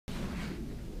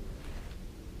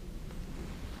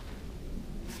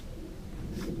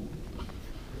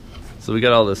So we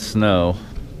got all this snow.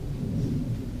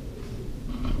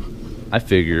 I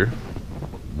figure,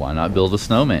 why not build a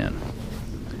snowman?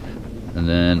 And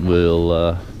then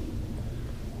we'll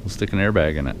stick an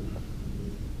airbag in it.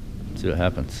 See what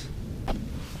happens.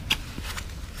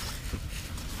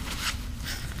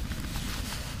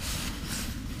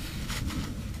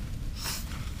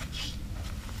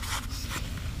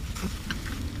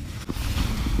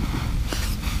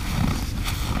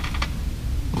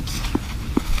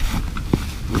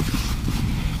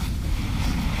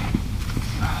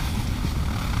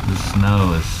 The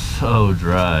snow is so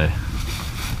dry.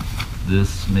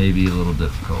 This may be a little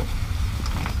difficult.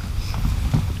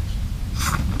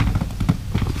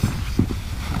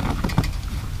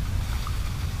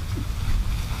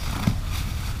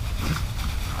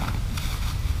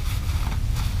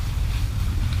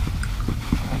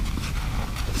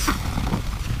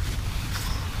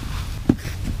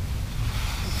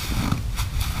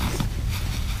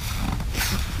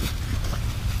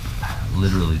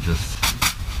 Literally just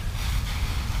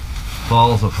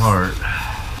falls apart.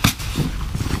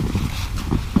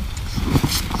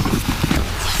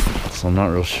 So I'm not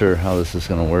real sure how this is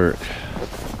gonna work.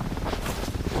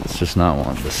 It's just not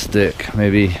wanting to stick.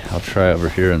 Maybe I'll try over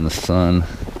here in the sun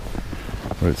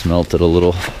where it's melted a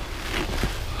little.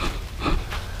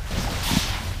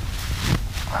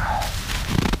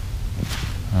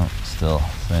 Oh, still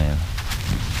same.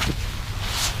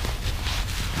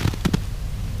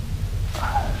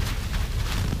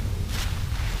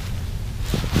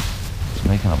 It's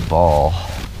making a ball.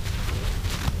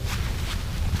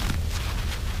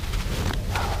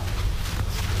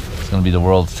 Gonna be the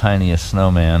world's tiniest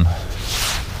snowman.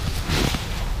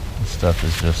 This stuff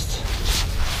is just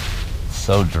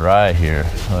so dry here.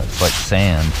 It's like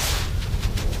sand.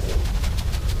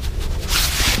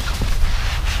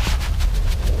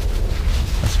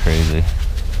 That's crazy.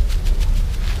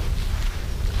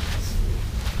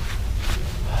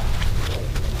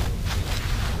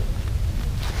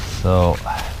 So,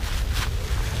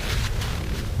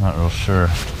 not real sure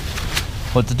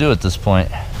what to do at this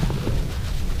point.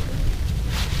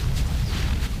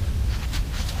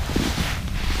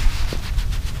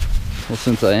 Well,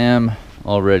 since I am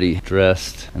already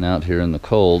dressed and out here in the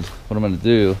cold, what I'm going to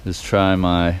do is try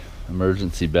my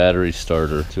emergency battery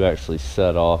starter to actually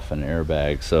set off an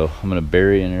airbag. So I'm going to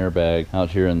bury an airbag out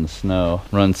here in the snow,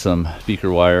 run some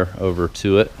speaker wire over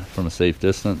to it from a safe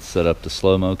distance, set up the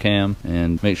slow-mo cam,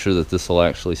 and make sure that this will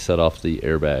actually set off the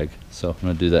airbag. So I'm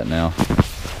going to do that now.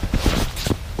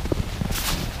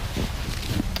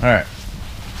 All right.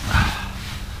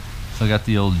 So I got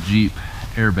the old Jeep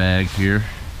airbag here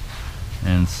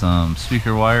and some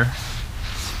speaker wire.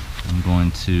 I'm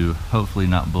going to hopefully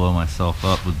not blow myself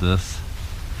up with this.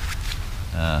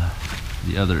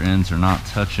 The other ends are not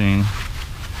touching.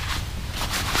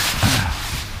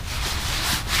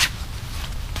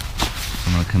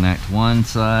 I'm going to connect one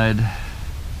side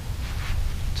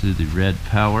to the red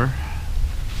power,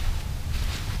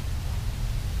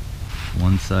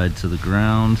 one side to the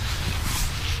ground.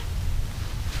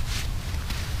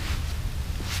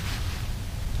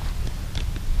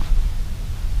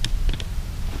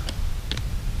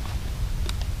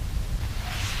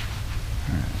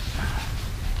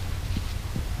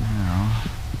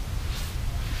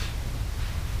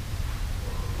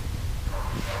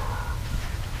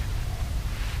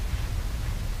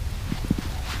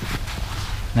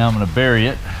 Now I'm going to bury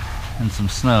it in some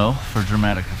snow for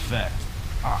dramatic effect.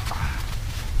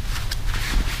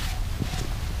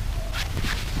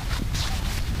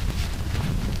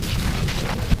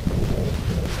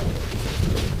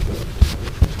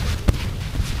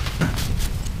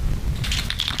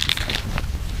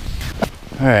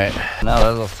 Alright, now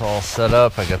that it's all set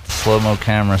up, I got the slow-mo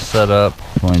camera set up.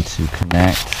 I'm going to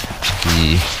connect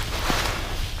the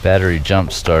battery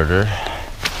jump starter.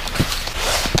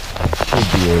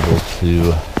 Should be able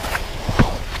to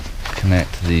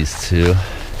connect these two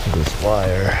to this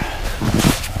wire.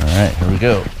 Alright, here we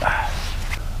go.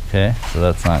 Okay, so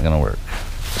that's not gonna work.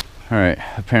 Alright,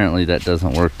 apparently that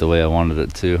doesn't work the way I wanted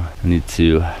it to. I need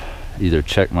to either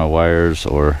check my wires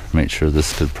or make sure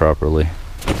this could properly.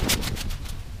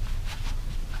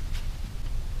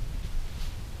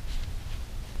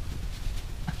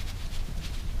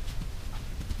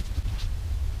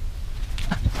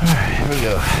 Alright, here we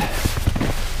go.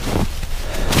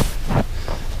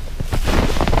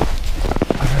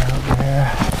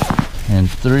 And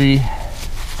 3,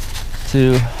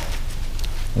 2,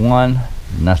 1,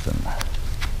 nothing.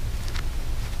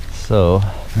 So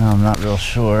now I'm not real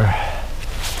sure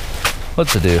what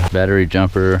to do. Battery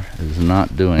jumper is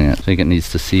not doing it. I think it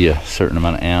needs to see a certain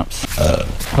amount of amps.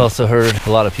 I've also heard a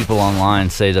lot of people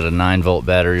online say that a 9-volt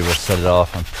battery will set it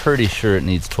off. I'm pretty sure it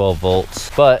needs 12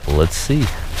 volts, but let's see.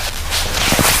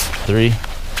 3,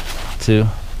 2,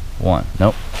 1.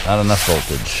 Nope, not enough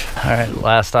voltage. All right,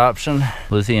 last option,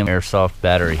 lithium airsoft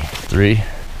battery. 3,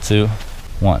 2,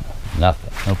 1.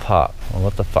 Nothing, no pop. Well,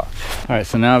 what the fuck? All right,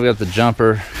 so now I've got the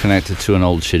jumper connected to an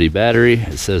old shitty battery.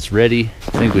 It says ready.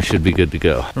 I think we should be good to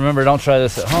go. Remember, don't try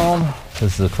this at home.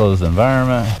 This is a closed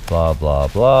environment. Blah, blah,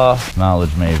 blah.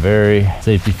 Mileage may vary.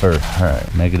 Safety first. All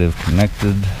right, negative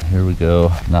connected. Here we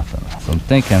go. Nothing. So I'm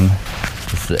thinking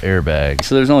it's the airbag.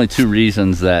 So there's only 2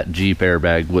 reasons that Jeep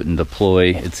airbag wouldn't deploy.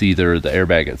 It's either the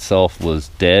airbag itself was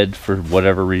dead for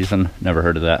whatever reason, never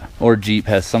heard of that, or Jeep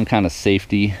has some kind of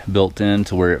safety built in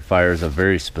to where it fires a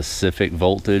very specific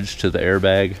voltage to the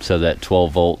airbag so that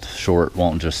 12 volt short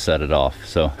won't just set it off.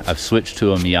 So I've switched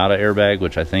to a Miata airbag,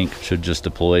 which I think should just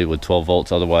deploy with 12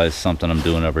 volts. Otherwise, something I'm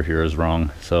doing over here is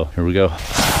wrong. So here we go.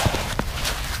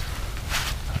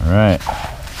 All right,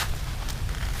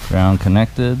 ground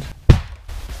connected.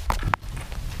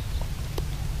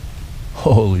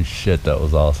 Holy shit, that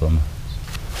was awesome.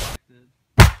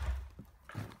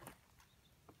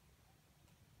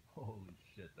 Holy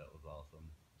shit, that was awesome.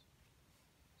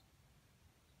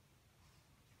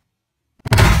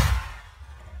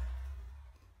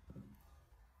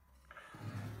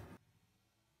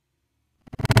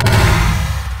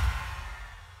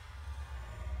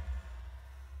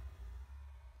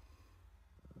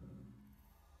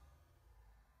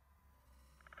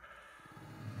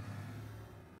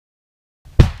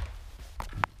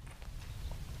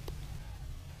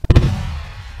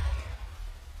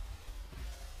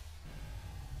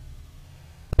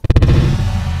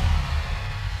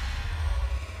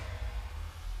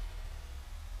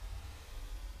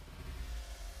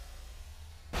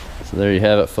 So there you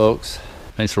have it, folks.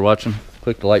 Thanks for watching.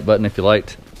 Click the like button if you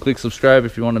liked. Click subscribe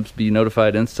if you want to be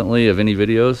notified instantly of any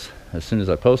videos as soon as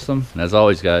I post them. And as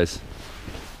always, guys,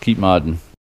 keep modding.